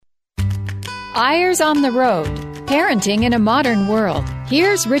Eyres on the Road, Parenting in a Modern World.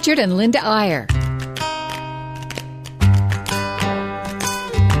 Here's Richard and Linda Eyre.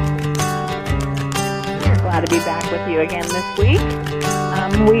 We're glad to be back with you again this week.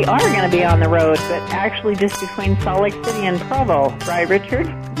 We are going to be on the road, but actually just between Salt Lake City and Provo, right, Richard?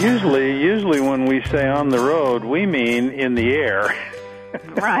 Usually when we say on the road, we mean in the air.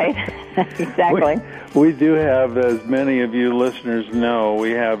 Right, exactly. We do have, as many of you listeners know,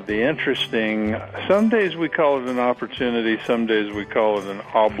 we have the interesting, some days we call it an opportunity, some days we call it an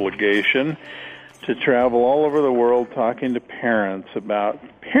obligation to travel all over the world talking to parents about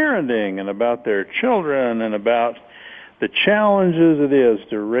parenting and about their children and about the challenges it is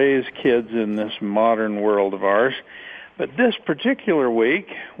to raise kids in this modern world of ours. But this particular week,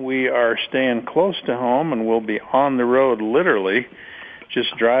 we are staying close to home and we'll be on the road literally,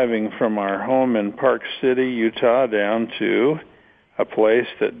 just driving from our home in Park City, Utah, down to a place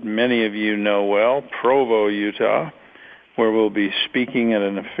that many of you know well, Provo, Utah, where we'll be speaking at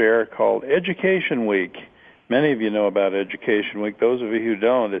an affair called Education Week. Many of you know about Education Week. Those of you who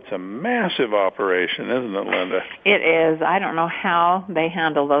don't, it's a massive operation, isn't it, Linda? It is. I don't know how they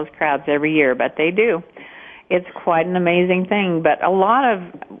handle those crowds every year, but they do. It's quite an amazing thing, but a lot of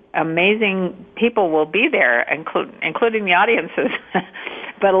amazing people will be there, including the audiences,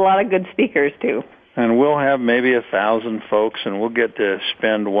 but a lot of good speakers, too. And we'll have maybe 1,000 folks, and we'll get to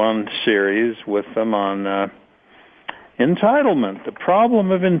spend one series with them on entitlement, the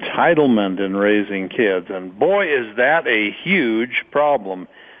problem of entitlement in raising kids. And boy, is that a huge problem.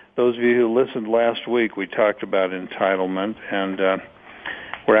 Those of you who listened last week, we talked about entitlement, and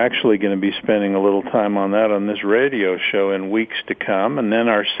we're actually going to be spending a little time on that on this radio show in weeks to come. And then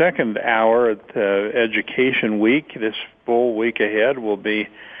our second hour at Education Week, this full week ahead, we'll be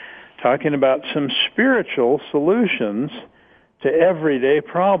talking about some spiritual solutions to everyday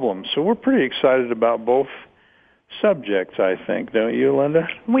problems. So we're pretty excited about both subjects, I think, don't you, Linda?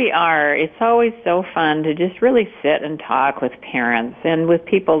 We are. It's always so fun to just really sit and talk with parents and with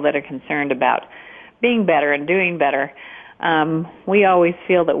people that are concerned about being better and doing better. We always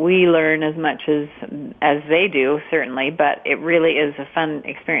feel that we learn as much as they do, certainly, but it really is a fun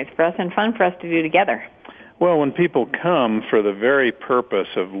experience for us and fun for us to do together. Well, when people come for the very purpose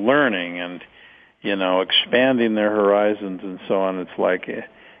of learning and, expanding their horizons and so on, it's like,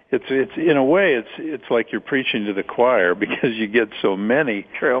 it's in a way, it's like you're preaching to the choir because you get so many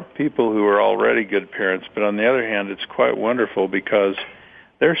people who are already good parents. But on the other hand, it's quite wonderful because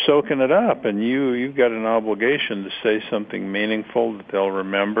they're soaking it up, and you've got an obligation to say something meaningful that they'll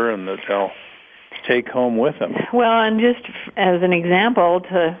remember and that they'll take home with them. Well, and just as an example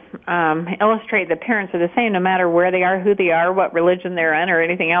to illustrate that parents are the same no matter where they are, who they are, what religion they're in, or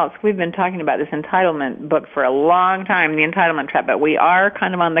anything else. We've been talking about this entitlement book for a long time, The Entitlement Trap, but we are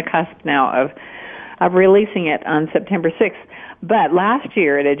kind of on the cusp now of releasing it on September 6th. But last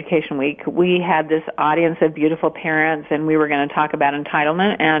year at Education Week, we had this audience of beautiful parents, and we were going to talk about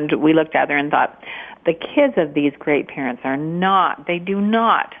entitlement, and we looked at there and thought, the kids of these great parents they're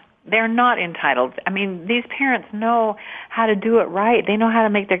not entitled. I mean, these parents know how to do it right. They know how to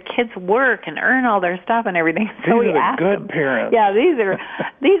make their kids work and earn all their stuff and everything. So these are the good parents. Yeah,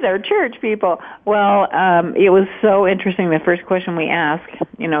 these are church people. Well, it was so interesting. The first question we asked,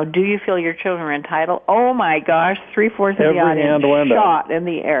 do you feel your children are entitled? Oh my gosh, 3/4 of the audience shot in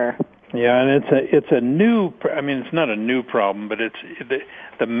the air. Yeah, and it's a new. I mean, it's not a new problem, but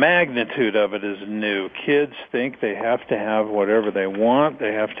the magnitude of it is new. Kids think they have to have whatever they want.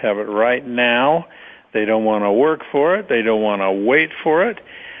 They have to have it right now. They don't want to work for it. They don't want to wait for it.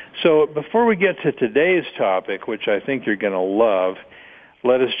 So before we get to today's topic, which I think you're going to love,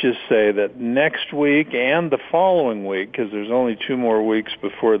 let us just say that next week and the following week, because there's only 2 more weeks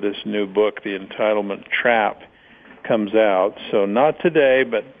before this new book, The Entitlement Trap, comes out. So not today,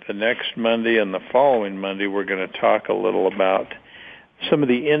 but the next Monday and the following Monday, we're going to talk a little about some of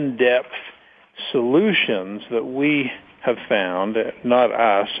the in-depth solutions that we have found, not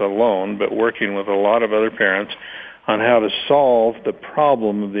us alone, but working with a lot of other parents on how to solve the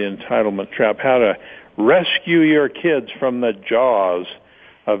problem of the entitlement trap, how to rescue your kids from the jaws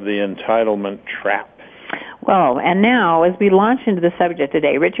of the entitlement trap. Well, and now, as we launch into the subject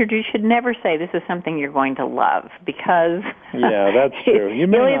today, Richard, you should never say this is something you're going to love, because yeah, that's true.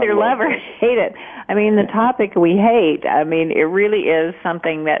 You'll either love or hate it. I mean, the topic we hate, it really is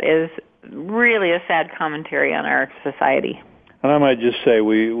something that is really a sad commentary on our society. And I might just say,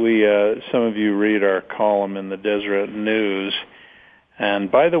 we some of you read our column in the Deseret News,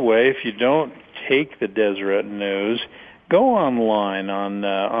 and by the way, if you don't take the Deseret News, go online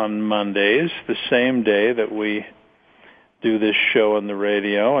on Mondays, the same day that we do this show on the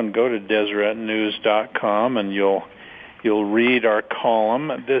radio, and go to DeseretNews.com, and you'll read our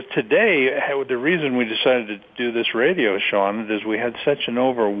column. Today, the reason we decided to do this radio show on it is we had such an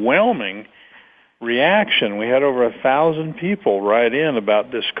overwhelming reaction. We had over 1,000 people write in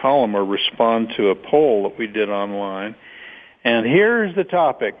about this column or respond to a poll that we did online. And here's the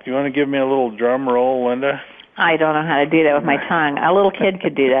topic. Do you want to give me a little drum roll, Linda? I don't know how to do that with my tongue. A little kid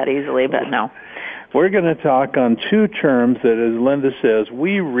could do that easily, but no. We're going to talk on two terms that, as Linda says,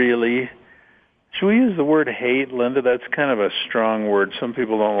 we really... Should we use the word hate, Linda? That's kind of a strong word. Some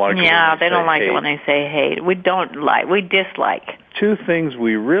people don't like it. Yeah, they don't like it when they say hate. We dislike. Two things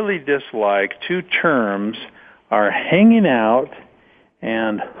we really dislike, two terms, are hanging out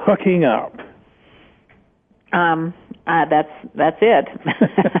and hooking up. That's it.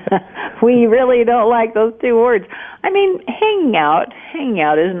 We really don't like those two words. I mean, hanging out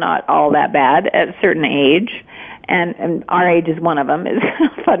is not all that bad at a certain age. And our age is one of them.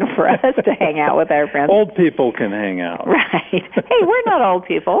 It's fun for us to hang out with our friends. Old people can hang out. Right. Hey, we're not old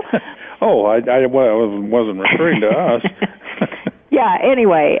people. Oh, I wasn't referring to us. Yeah,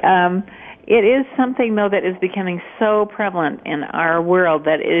 anyway, it is something, though, that is becoming so prevalent in our world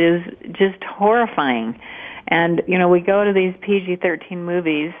that it is just horrifying. And, we go to these PG-13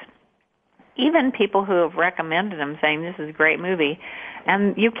 movies, even people who have recommended them saying this is a great movie,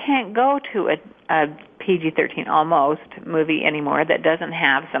 and you can't go to a PG-13 almost movie anymore that doesn't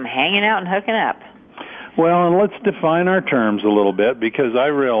have some hanging out and hooking up. Well, and let's define our terms a little bit, because I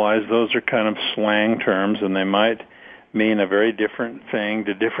realize those are kind of slang terms and they might mean a very different thing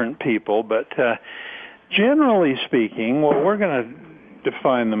to different people. But generally speaking, what we're going to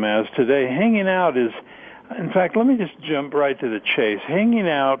define them as today, hanging out is, in fact, let me just jump right to the chase. Hanging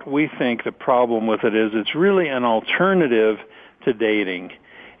out, we think the problem with it is it's really an alternative to dating.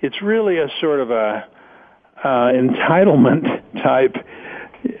 It's really a sort of a entitlement type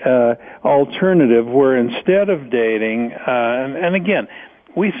alternative where instead of dating, and again,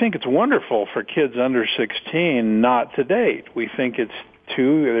 we think it's wonderful for kids under 16 not to date. We think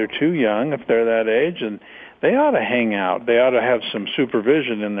they're too young if they're that age, and they ought to hang out. They ought to have some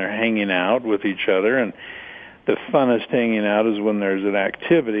supervision in their hanging out with each other, and the funnest hanging out is when there's an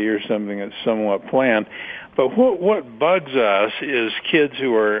activity or something that's somewhat planned. But what bugs us is kids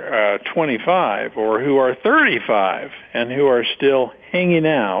who are 25 or who are 35 and who are still hanging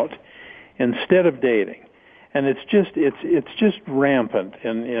out instead of dating. And it's just rampant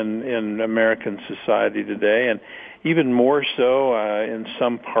in American society today, and even more so in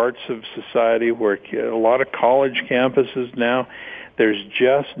some parts of society where a lot of college campuses now, there's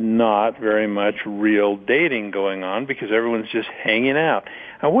just not very much real dating going on because everyone's just hanging out.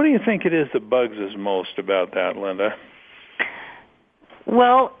 Now, what do you think it is that bugs us most about that, Linda?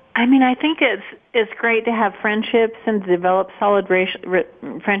 Well, I mean, I think it's great to have friendships and to develop solid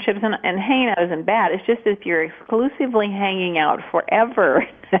friendships, and hanging out isn't bad. It's just if you're exclusively hanging out forever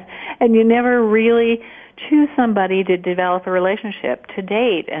and you never really choose somebody to develop a relationship, to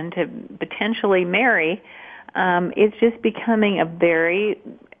date, and to potentially marry, it's just becoming a very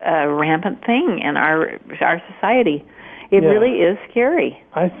rampant thing in our society. It really is scary.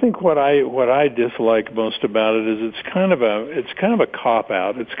 I think what I dislike most about it is it's kind of a cop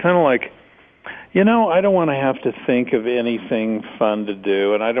out. It's kind of like, I don't want to have to think of anything fun to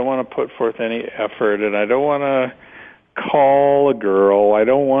do, and I don't want to put forth any effort, and I don't want to call a girl. I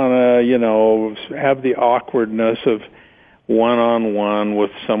don't want to, have the awkwardness of one-on-one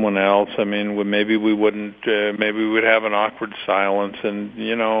with someone else. I mean, maybe we wouldn't, maybe we would have an awkward silence, and,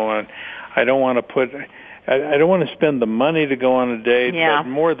 I don't want to I don't want to spend the money to go on a date, but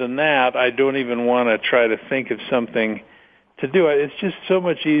more than that, I don't even want to try to think of something to do. It's just so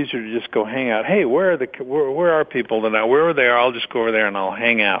much easier to just go hang out. Hey, where are people tonight? Wherever they are, I'll just go over there and I'll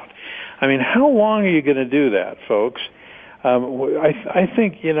hang out. I mean, how long are you going to do that, folks? I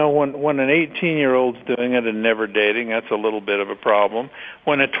think, when an 18-year-old's doing it and never dating, that's a little bit of a problem.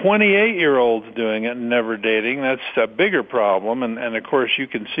 When a 28-year-old's doing it and never dating, that's a bigger problem. And of course, you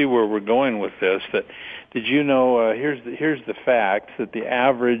can see where we're going with this. Did you know, here's the fact that the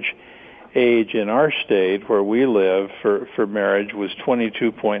average age in our state where we live for marriage was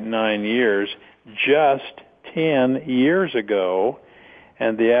 22.9 years just 10 years ago.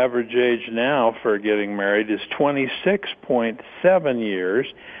 And the average age now for getting married is 26.7 years.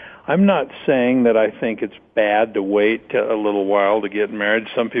 I'm not saying that I think it's bad to wait a little while to get married.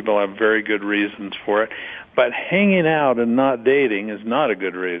 Some people have very good reasons for it. But hanging out and not dating is not a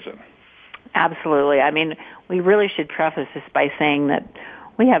good reason. Absolutely. I mean, we really should preface this by saying that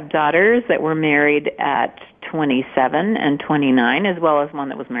we have daughters that were married at 27 and 29, as well as one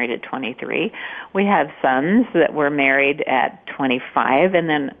that was married at 23. We have sons that were married at 25 and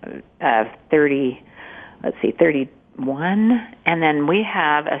then 31. And then we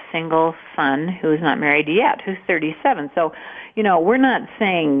have a single son who's not married yet, who's 37. So, we're not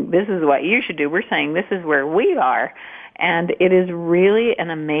saying this is what you should do. We're saying this is where we are. And it is really an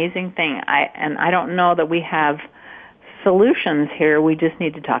amazing thing. I don't know that we have solutions here. We just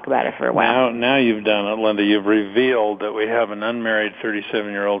need to talk about it for a while. Now you've done it, Linda. You've revealed that we have an unmarried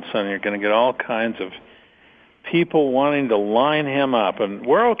 37-year-old son. You're going to get all kinds of people wanting to line him up, and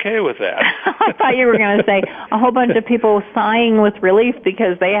we're okay with that. I thought you were going to say a whole bunch of people sighing with relief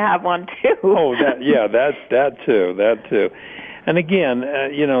because they have one too. Oh, that too. And again,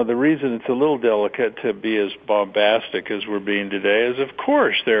 the reason it's a little delicate to be as bombastic as we're being today is, of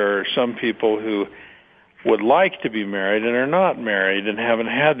course, there are some people who would like to be married and are not married and haven't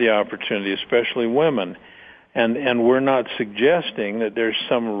had the opportunity, especially women. And we're not suggesting that there's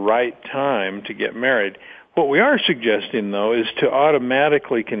some right time to get married. What we are suggesting, though, is to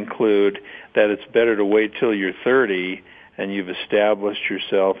automatically conclude that it's better to wait till you're 30 and you've established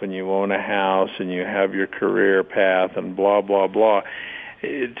yourself and you own a house and you have your career path and blah, blah, blah.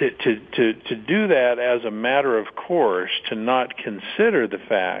 To do that as a matter of course, to not consider the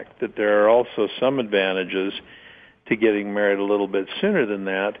fact that there are also some advantages to getting married a little bit sooner than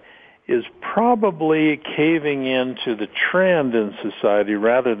that, is probably caving into the trend in society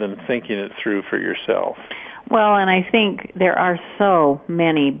rather than thinking it through for yourself. Well, and I think there are so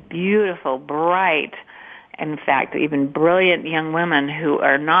many beautiful, bright, in fact, even brilliant young women who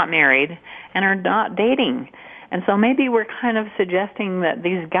are not married and are not dating. And so maybe we're kind of suggesting that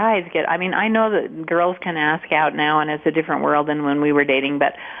these guys I know that girls can ask out now and it's a different world than when we were dating,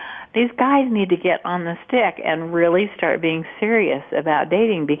 but these guys need to get on the stick and really start being serious about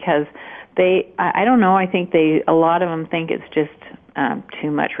dating because I don't know, I think a lot of them think it's just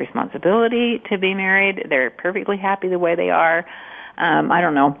too much responsibility to be married. They're perfectly happy the way they are. I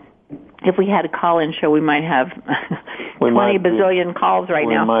don't know. If we had a call-in show, we might have 20 bazillion calls right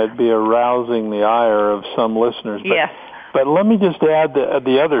now. We might be arousing the ire of some listeners. But, yes. But let me just add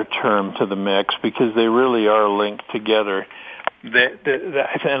the other term to the mix because they really are linked together.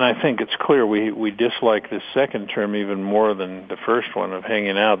 And I think it's clear we dislike this second term even more than the first one of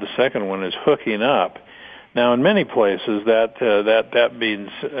hanging out. The second one is hooking up. Now, in many places, that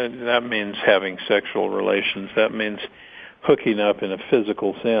means having sexual relations. That means hooking up in a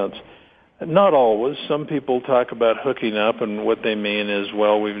physical sense. Not always. Some people talk about hooking up, and what they mean is,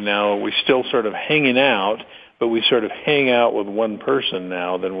 well, we still sort of hanging out, but we sort of hang out with one person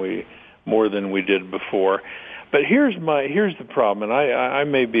now more than we did before. But here's the problem, and I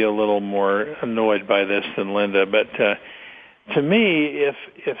may be a little more annoyed by this than Linda, but to me,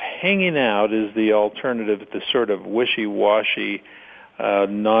 if hanging out is the alternative, the sort of wishy-washy,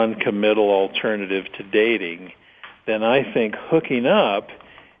 non-committal alternative to dating, then I think hooking up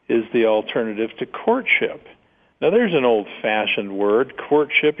is the alternative to courtship. Now, there's an old-fashioned word,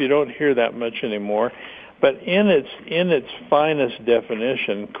 courtship. You don't hear that much anymore. But in its finest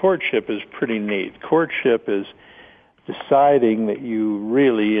definition, courtship is pretty neat. Courtship is deciding that you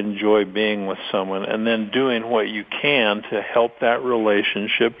really enjoy being with someone and then doing what you can to help that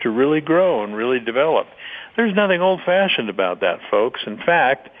relationship to really grow and really develop. There's nothing old-fashioned about that, folks. In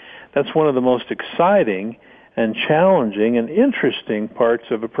fact, that's one of the most exciting and challenging and interesting parts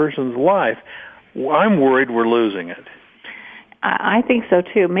of a person's life. I'm worried we're losing it. I think so,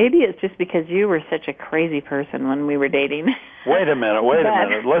 too. Maybe it's just because you were such a crazy person when we were dating. Wait a minute.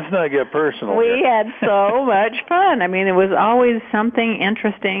 Let's not get personal. We had so much fun. I mean, it was always something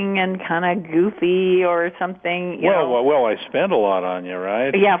interesting and kind of goofy or something. Well, I spent a lot on you,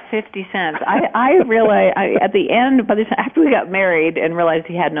 right? Yeah, 50 cents. I realized at the end, after we got married and realized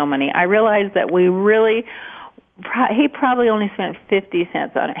he had no money, I realized that he probably only spent 50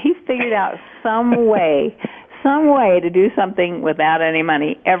 cents on it. He figured out some way to do something without any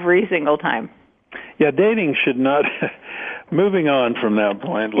money every single time. Yeah, dating should not, moving on from that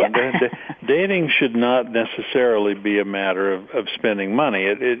point, Linda, dating should not necessarily be a matter of spending money.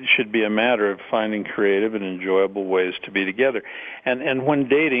 It should be a matter of finding creative and enjoyable ways to be together. And when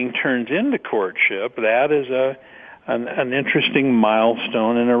dating turns into courtship, that is an interesting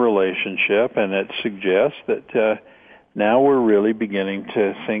milestone in a relationship, and it suggests that now we're really beginning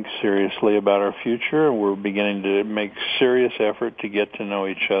to think seriously about our future, and we're beginning to make serious effort to get to know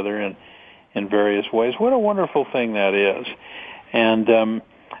each other in various ways. What a wonderful thing that is. And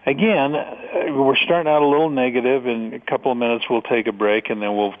again, we're starting out a little negative. In a couple of minutes we'll take a break, and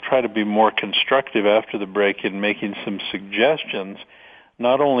then we'll try to be more constructive after the break in making some suggestions,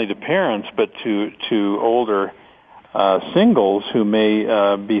 not only to parents but to older singles who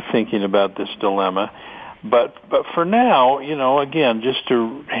may be thinking about this dilemma. But for now, again, just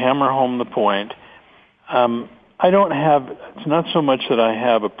to hammer home the point, it's not so much that I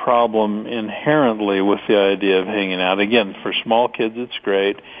have a problem inherently with the idea of hanging out. Again, for small kids, it's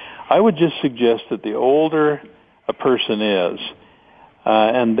great. I would just suggest that the older a person is,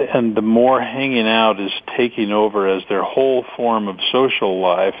 and the more hanging out is taking over as their whole form of social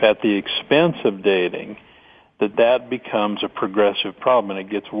life at the expense of dating, that becomes a progressive problem, and it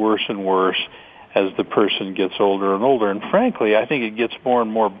gets worse and worse as the person gets older and older. And frankly, I think it gets more and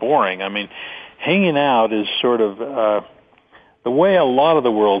more boring. I mean, hanging out is sort of the way a lot of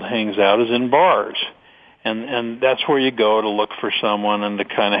the world hangs out is in bars. And that's where you go to look for someone and to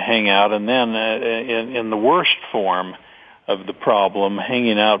kind of hang out. And then in the worst form of the problem,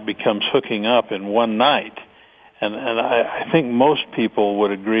 hanging out becomes hooking up in one night. And I think most people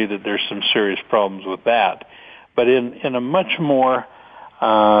would agree that there's some serious problems with that. But in a much more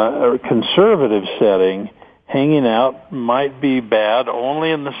conservative setting, hanging out might be bad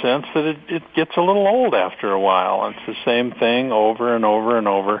only in the sense that it gets a little old after a while. It's the same thing over and over and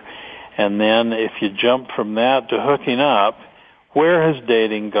over. And then if you jump from that to hooking up, where has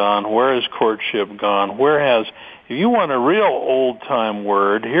dating gone? Where has courtship gone? If you want a real old-time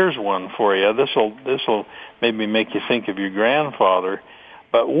word, here's one for you. This'll maybe make you think of your grandfather.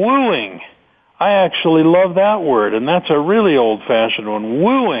 But wooing. I actually love that word, and that's a really old-fashioned one.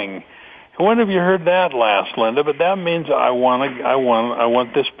 Wooing. When have you heard that last, Linda? But that means I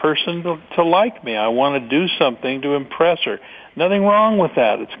want this person to like me. I want to do something to impress her. Nothing wrong with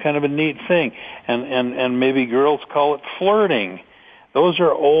that. It's kind of a neat thing. And maybe girls call it flirting. Those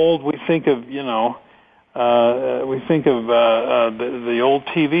are old. We think of the old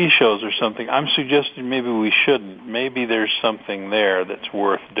TV shows or something. I'm suggesting maybe we shouldn't. Maybe there's something there that's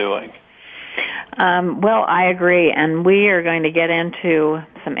worth doing. Well, I agree, and we are going to get into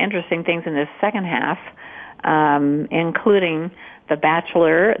some interesting things in this second half, including The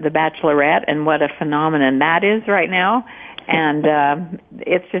Bachelor, The Bachelorette, and what a phenomenon that is right now, and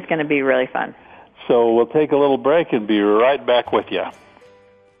it's just going to be really fun. So we'll take a little break and be right back with you.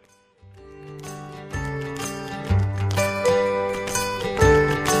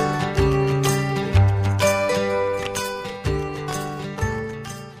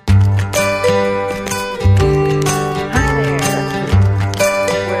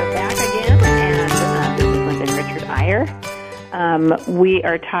 We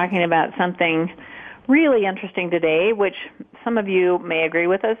are talking about something really interesting today, which some of you may agree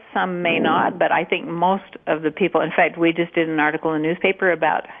with us, some may not, but I think most of the people, in fact, we just did an article in the newspaper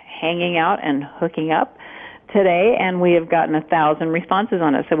about hanging out and hooking up today, and we have gotten 1,000 responses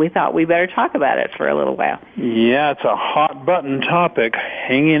on it, so we thought we better talk about it for a little while. Yeah, it's a hot-button topic,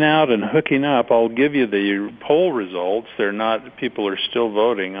 hanging out and hooking up. I'll give you the poll results. People are still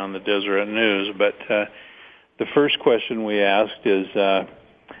voting on the Deseret News, but the first question we asked is,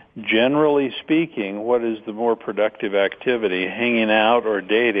 generally speaking, what is the more productive activity, hanging out or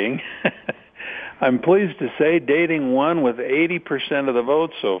dating? I'm pleased to say dating won with 80% of the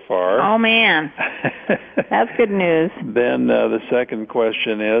vote so far. Oh, man. That's good news. Then the second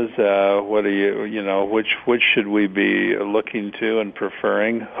question is, which should we be looking to and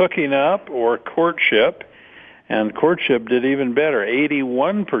preferring, hooking up or courtship? And courtship did even better,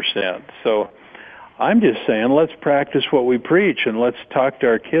 81%. So I'm just saying, let's practice what we preach, and let's talk to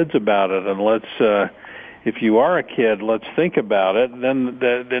our kids about it, and if you are a kid, let's think about it. Then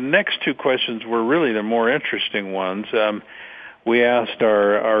the next two questions were really the more interesting ones. We asked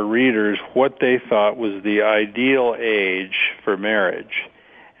our readers what they thought was the ideal age for marriage,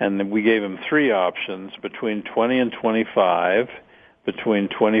 and we gave them three options: between 20 and 25, between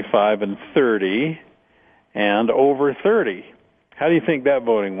 25 and 30, and over 30. How do you think that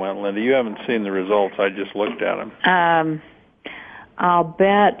voting went, Linda? You haven't seen the results. I just looked at them. I'll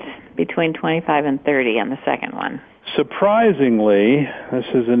bet between 25 and 30 on the second one. Surprisingly, this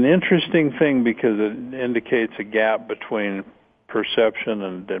is an interesting thing because it indicates a gap between perception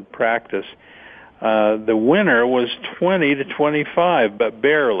and practice. The winner was 20 to 25, but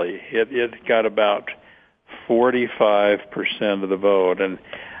barely. It got about 45% of the vote, and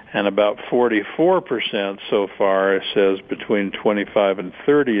about 44% so far says between 25 and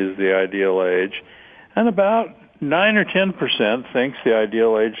 30 is the ideal age, and about 9 or 10% thinks the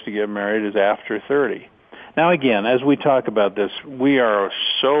ideal age to get married is after 30. Now again, as we talk about this, we are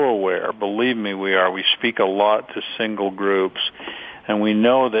so aware, believe me we are, we speak a lot to single groups, and we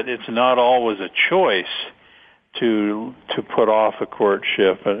know that it's not always a choice to put off a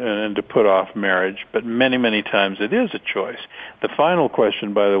courtship and to put off marriage, but many, many times it is a choice. The final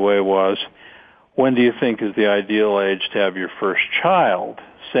question, by the way, was, when do you think is the ideal age to have your first child?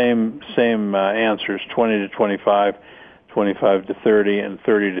 Same answers, 20 to 25, 25 to 30, and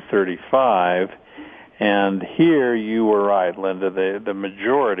 30 to 35. And here you were right, Linda. The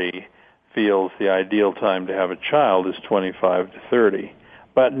majority feels the ideal time to have a child is 25 to 30,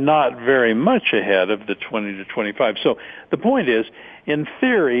 but not very much ahead of the 20 to 25. So the point is, in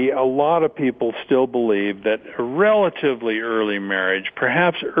theory, a lot of people still believe that a relatively early marriage,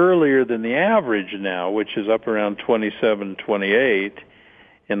 perhaps earlier than the average now, which is up around 27, 28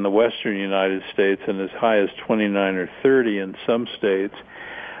 in the western United States and as high as 29 or 30 in some states,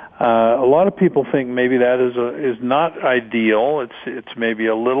 a lot of people think maybe that is not ideal. It's maybe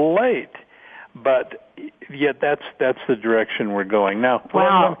a little late, but yet that's the direction we're going. Now,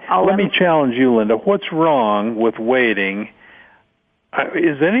 let me challenge you, Linda. What's wrong with waiting?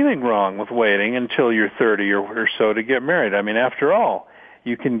 Is anything wrong with waiting until you're 30 or so to get married? I mean, after all,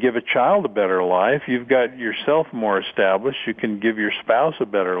 you can give a child a better life. You've got yourself more established. You can give your spouse a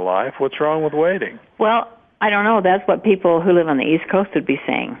better life. What's wrong with waiting? Well, I don't know. That's what people who live on the East Coast would be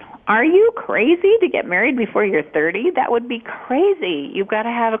saying. Are you crazy to get married before you're 30? That would be crazy. You've got to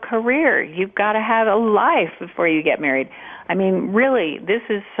have a career. You've got to have a life before you get married. I mean, really, this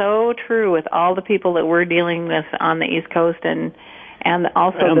is so true with all the people that we're dealing with on the East Coast and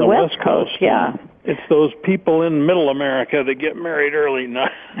also the West Coast. Yeah. It's those people in Middle America that get married early,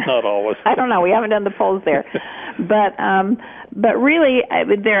 not always. I don't know. We haven't done the polls there. But really,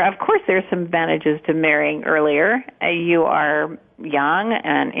 of course, there's some advantages to marrying earlier. You are young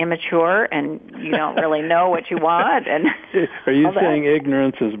and immature, and you don't really know what you want. And are you saying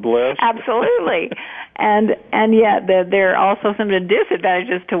ignorance is bliss? Absolutely. And yet there are also some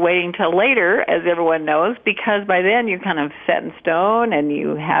disadvantages to waiting till later, as everyone knows, because by then you're kind of set in stone and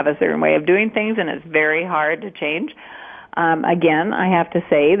you have a certain way of doing things, and it's very hard to change. Again, I have to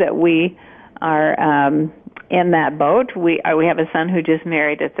say that we are in that boat. We have a son who just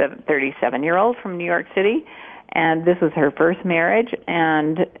married a 37-year-old from New York City, and this was her first marriage,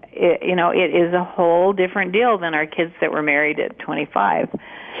 and it is a whole different deal than our kids that were married at 25.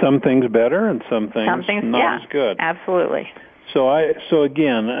 Some things better and some things not as good. Absolutely. So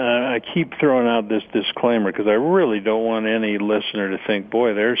again, I keep throwing out this disclaimer because I really don't want any listener to think,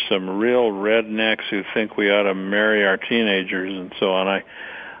 boy, there's some real rednecks who think we ought to marry our teenagers and so on.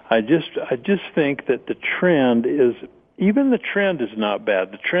 I just think that the trend is not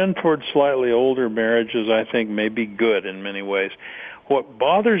bad. The trend towards slightly older marriages, I think, may be good in many ways. What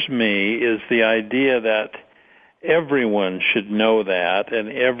bothers me is the idea that everyone should know that and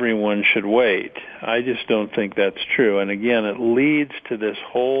everyone should wait. I just don't think that's true. And again, it leads to this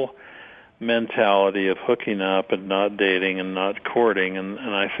whole mentality of hooking up and not dating and not courting, and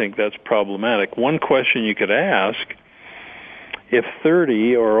I think that's problematic. One question you could ask, if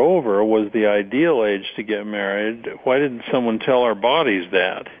 30 or over was the ideal age to get married, why didn't someone tell our bodies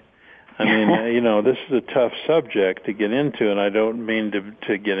that? I mean, this is a tough subject to get into, and I don't mean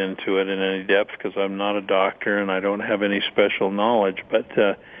to get into it in any depth because I'm not a doctor and I don't have any special knowledge, but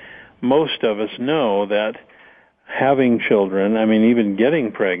most of us know that having children, I mean, even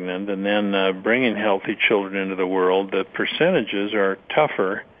getting pregnant and then bringing healthy children into the world, the percentages are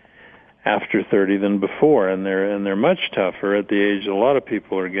tougher after 30 than before, and they're much tougher at the age a lot of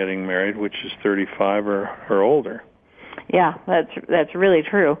people are getting married, which is 35 or older. Yeah, that's really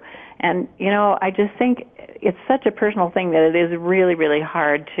true. And, I just think it's such a personal thing that it is really, really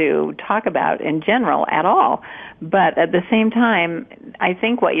hard to talk about in general at all. But at the same time, I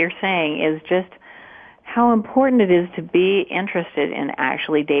think what you're saying is just how important it is to be interested in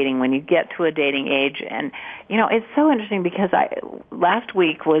actually dating when you get to a dating age. And, it's so interesting because last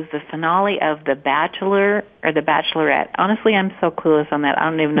week was the finale of The Bachelor or The Bachelorette. Honestly, I'm so clueless on that. I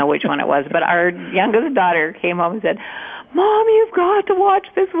don't even know which one it was. But our youngest daughter came home and said, Mom, you've got to watch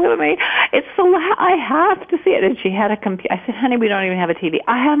this with me. I have to see it. And she had a computer. I said, honey, we don't even have a TV.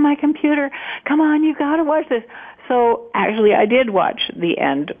 I have my computer. Come on, you got to watch this. So actually, I did watch the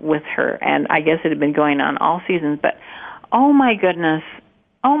end with her, and I guess it had been going on all seasons. But oh my goodness,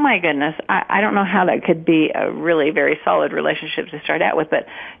 I don't know how that could be a really very solid relationship to start out with. But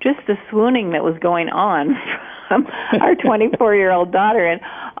just the swooning that was going on from our 24-year-old daughter, and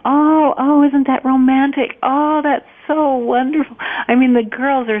oh, isn't that romantic? Oh, that's so wonderful. I mean, the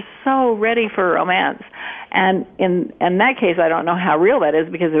girls are so ready for romance. And in that case, I don't know how real that is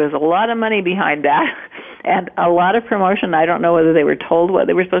because there was a lot of money behind that and a lot of promotion. I don't know whether they were told what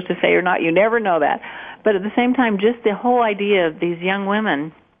they were supposed to say or not. You never know that. But at the same time, just the whole idea of these young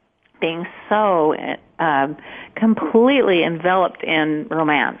women being so completely enveloped in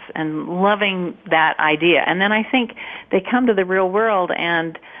romance and loving that idea. And then I think they come to the real world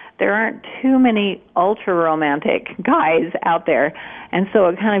and there aren't too many ultra-romantic guys out there, and so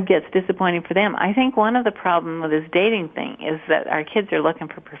it kind of gets disappointing for them. I think one of the problems with this dating thing is that our kids are looking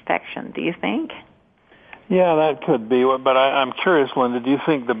for perfection. Do you think? Yeah, that could be. But I'm curious, Linda, do you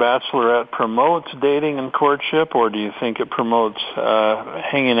think The Bachelorette promotes dating and courtship, or do you think it promotes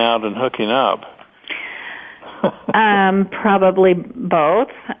hanging out and hooking up? Probably both.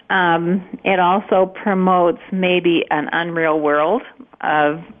 It also promotes maybe an unreal world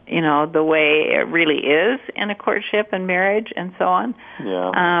of, the way it really is in a courtship and marriage and so on.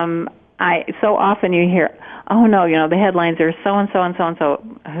 Yeah. So often you hear, oh no, the headlines are so-and-so and so-and-so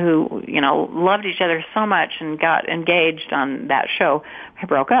who, loved each other so much and got engaged on that show,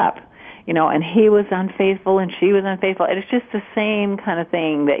 broke up, and he was unfaithful and she was unfaithful. It's just the same kind of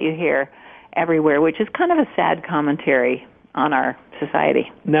thing that you hear everywhere, which is kind of a sad commentary on our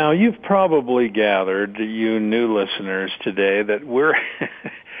society. Now, you've probably gathered, you new listeners today, that we're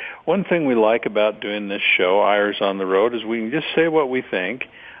one thing we like about doing this show, Eyres on the Road, is we can just say what we think.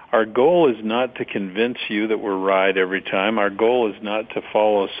 Our goal is not to convince you that we're right every time. Our goal is not to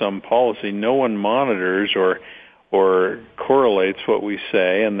follow some policy. No one monitors or correlates what we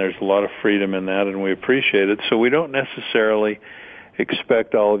say, and there's a lot of freedom in that, and we appreciate it. So we don't necessarily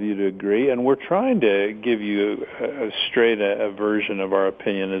expect all of you to agree, and we're trying to give you as straight a version of our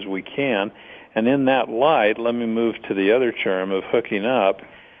opinion as we can. And in that light, let me move to the other term of hooking up.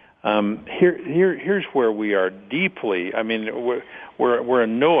 Here's where we are deeply. I mean, we're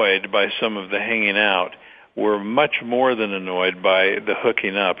annoyed by some of the hanging out. We're much more than annoyed by the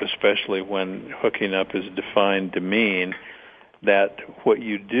hooking up, especially when hooking up is defined to mean that what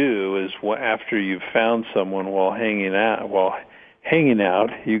you do is after you've found someone while hanging out,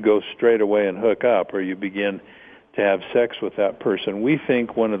 you go straight away and hook up, or you begin to have sex with that person. We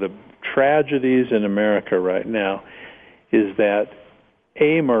think one of the tragedies in America right now is that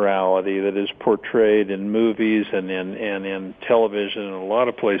amorality that is portrayed in movies and in television and a lot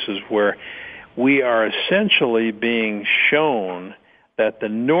of places where we are essentially being shown that the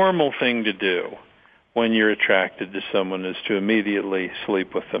normal thing to do when you're attracted to someone is to immediately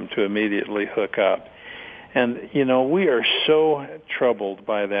sleep with them, to immediately hook up. And, we are so troubled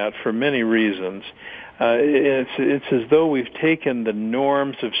by that for many reasons. It's as though we've taken the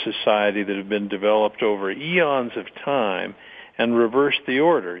norms of society that have been developed over eons of time and reversed the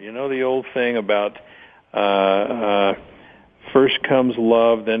order. The old thing about first comes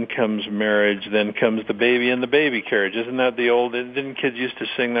love, then comes marriage, then comes the baby in the baby carriage. Isn't that the old, didn't kids used to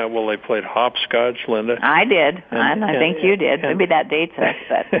sing that while they played hopscotch, Linda? I did, and I think you did. Maybe that dates us.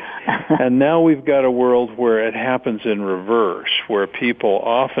 But and now we've got a world where it happens in reverse, where people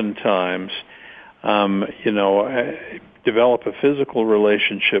oftentimes, develop a physical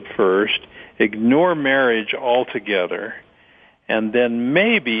relationship first, ignore marriage altogether, and then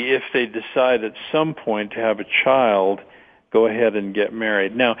maybe if they decide at some point to have a child, go ahead and get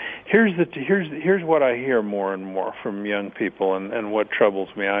married. Now, here's what I hear more and more from young people, and what troubles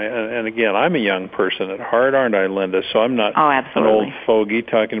me. And again, I'm a young person at heart, aren't I, Linda? So I'm not an old fogey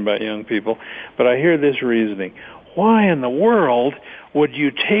talking about young people. But I hear this reasoning: why in the world would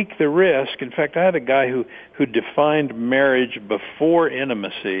you take the risk? In fact, I had a guy who defined marriage before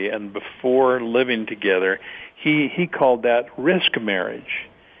intimacy and before living together. He called that risk marriage,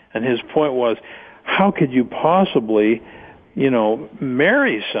 and his point was, how could you possibly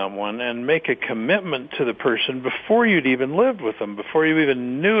marry someone and make a commitment to the person before you'd even lived with them, before you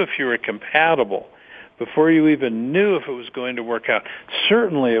even knew if you were compatible, before you even knew if it was going to work out?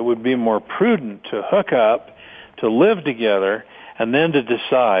 Certainly it would be more prudent to hook up, to live together, and then to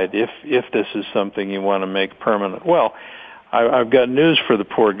decide if this is something you want to make permanent. Well, I've got news for the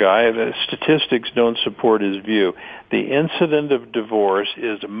poor guy. The statistics don't support his view. The incidence of divorce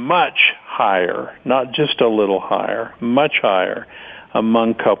is much higher, not just a little higher, much higher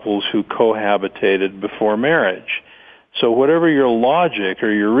among couples who cohabitated before marriage. So whatever your logic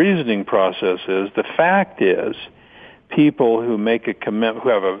or your reasoning process is, the fact is people who make a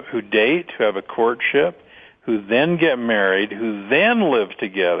commitment, who date, who have a courtship, who then get married, who then live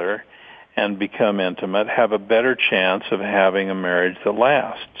together and become intimate, have a better chance of having a marriage that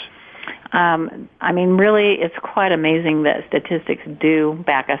lasts. Really, it's quite amazing that statistics do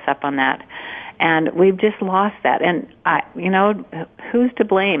back us up on that. And we've just lost that. And, who's to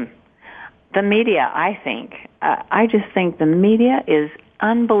blame? The media, I think. I just think the media is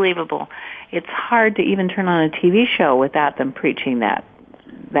unbelievable. It's hard to even turn on a TV show without them preaching that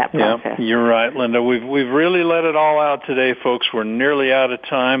that process. Yeah, you're right, Linda. We've really let it all out today, folks. We're nearly out of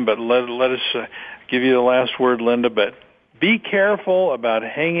time, but let us give you the last word, Linda. But be careful about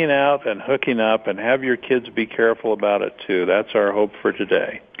hanging out and hooking up, and have your kids be careful about it too. That's our hope for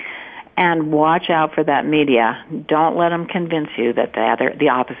today. And watch out for that media. Don't let them convince you that the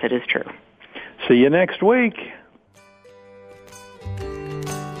opposite is true. See you next week.